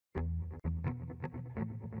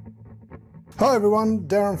Hi everyone,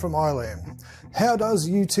 Darren from iLAN. How does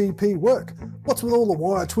UTP work? What's with all the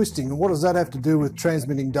wire twisting and what does that have to do with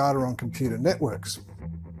transmitting data on computer networks?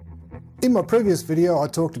 In my previous video I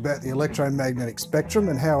talked about the electromagnetic spectrum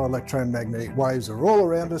and how electromagnetic waves are all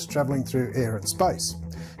around us travelling through air and space.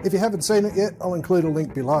 If you haven't seen it yet, I'll include a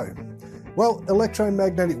link below. Well,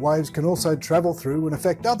 electromagnetic waves can also travel through and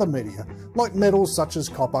affect other media, like metals such as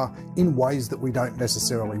copper, in ways that we don't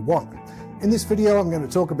necessarily want. In this video I'm going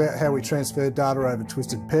to talk about how we transfer data over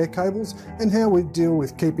twisted pair cables and how we deal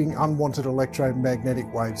with keeping unwanted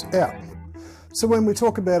electromagnetic waves out. So when we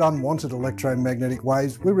talk about unwanted electromagnetic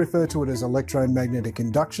waves, we refer to it as electromagnetic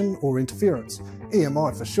induction or interference,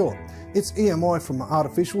 EMI for short. It's EMI from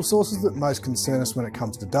artificial sources that most concern us when it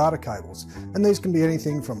comes to data cables, and these can be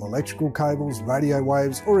anything from electrical cables, radio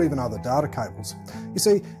waves, or even other data cables. You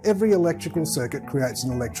see, every electrical circuit creates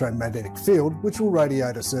an electromagnetic field which will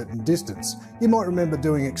radiate a certain distance. You might remember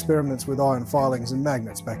doing experiments with iron filings and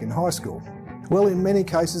magnets back in high school. Well, in many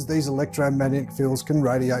cases these electromagnetic fields can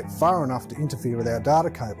radiate far enough to interfere with our data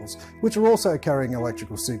cables, which are also carrying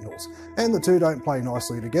electrical signals, and the two don't play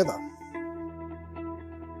nicely together.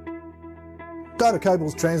 Data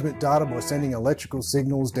cables transmit data by sending electrical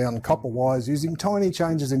signals down copper wires using tiny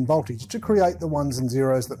changes in voltage to create the ones and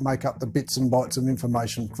zeros that make up the bits and bytes of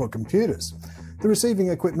information for computers. The receiving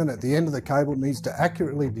equipment at the end of the cable needs to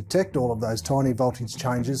accurately detect all of those tiny voltage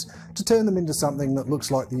changes to turn them into something that looks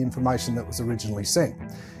like the information that was originally sent.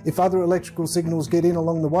 If other electrical signals get in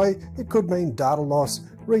along the way, it could mean data loss,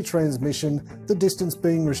 retransmission, the distance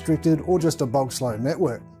being restricted, or just a bog slow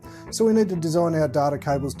network. So we need to design our data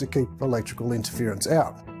cables to keep electrical interference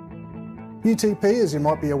out. UTP, as you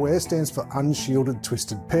might be aware, stands for Unshielded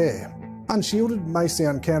Twisted Pair. Unshielded may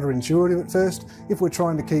sound counterintuitive at first. If we're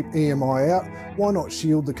trying to keep EMI out, why not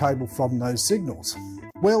shield the cable from those signals?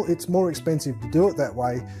 Well, it's more expensive to do it that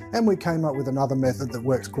way, and we came up with another method that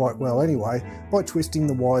works quite well anyway, by twisting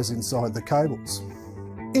the wires inside the cables.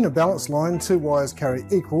 In a balanced line, two wires carry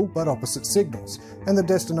equal but opposite signals, and the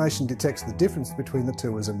destination detects the difference between the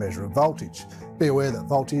two as a measure of voltage. Be aware that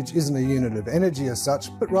voltage isn't a unit of energy as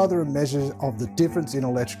such, but rather a measure of the difference in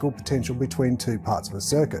electrical potential between two parts of a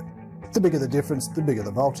circuit. The bigger the difference, the bigger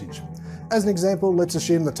the voltage. As an example, let's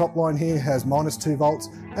assume the top line here has -2 volts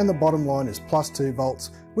and the bottom line is +2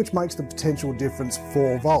 volts, which makes the potential difference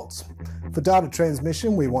 4 volts. For data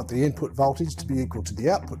transmission, we want the input voltage to be equal to the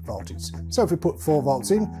output voltage. So if we put 4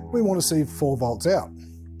 volts in, we want to see 4 volts out.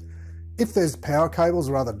 If there's power cables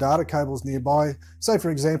or other data cables nearby, say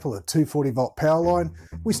for example a 240 volt power line,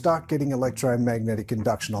 we start getting electromagnetic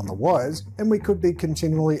induction on the wires, and we could be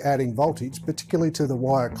continually adding voltage, particularly to the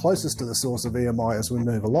wire closest to the source of EMI as we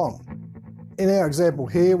move along. In our example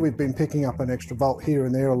here, we've been picking up an extra volt here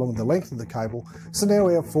and there along the length of the cable, so now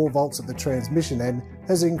our 4 volts at the transmission end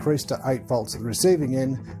has increased to 8 volts at the receiving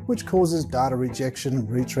end, which causes data rejection,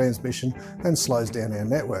 retransmission, and slows down our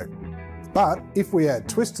network. But if we add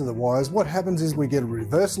twist to the wires, what happens is we get a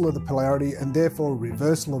reversal of the polarity and therefore a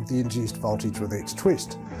reversal of the induced voltage with each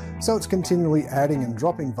twist. So it's continually adding and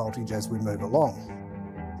dropping voltage as we move along.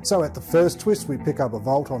 So at the first twist we pick up a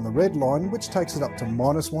volt on the red line, which takes it up to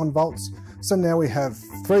 -1 volts. So now we have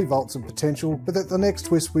 3 volts of potential, but at the next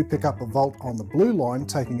twist we pick up a volt on the blue line,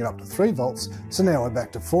 taking it up to 3 volts. So now we're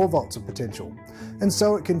back to 4 volts of potential. And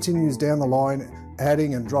so it continues down the line,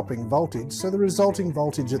 adding and dropping voltage, so the resulting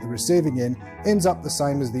voltage at the receiving end ends up the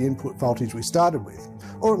same as the input voltage we started with,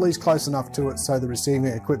 or at least close enough to it so the receiving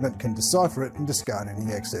equipment can decipher it and discard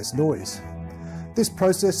any excess noise. This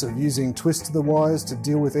process of using twists to the wires to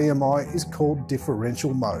deal with EMI is called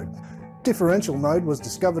differential mode. Differential mode was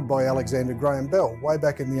discovered by Alexander Graham Bell way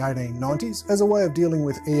back in the 1890s as a way of dealing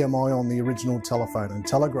with EMI on the original telephone and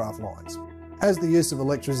telegraph lines. As the use of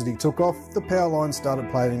electricity took off, the power lines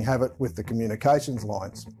started playing havoc with the communications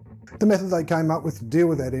lines. The method they came up with to deal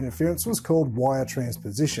with that interference was called wire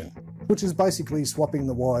transposition, which is basically swapping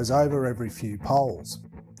the wires over every few poles.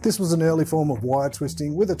 This was an early form of wire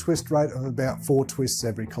twisting with a twist rate of about 4 twists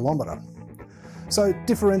every kilometre. So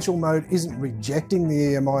differential mode isn't rejecting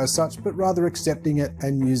the EMI as such, but rather accepting it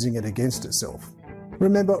and using it against itself.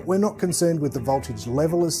 Remember, we're not concerned with the voltage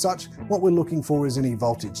level as such. What we're looking for is any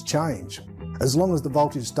voltage change. As long as the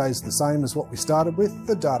voltage stays the same as what we started with,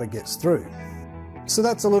 the data gets through. So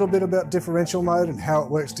that's a little bit about differential mode and how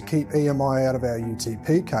it works to keep EMI out of our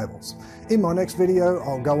UTP cables. In my next video,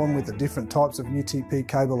 I'll go on with the different types of UTP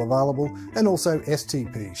cable available and also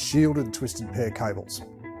STP, shielded twisted pair cables.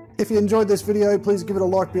 If you enjoyed this video, please give it a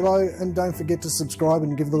like below and don't forget to subscribe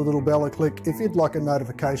and give the little bell a click if you'd like a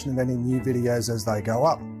notification of any new videos as they go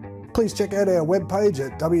up. Please check out our webpage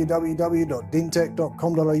at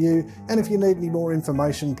www.dintech.com.au, and if you need any more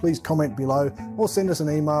information, please comment below or send us an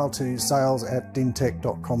email to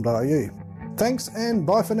sales@dintech.com.au. Thanks and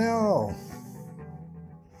bye for now.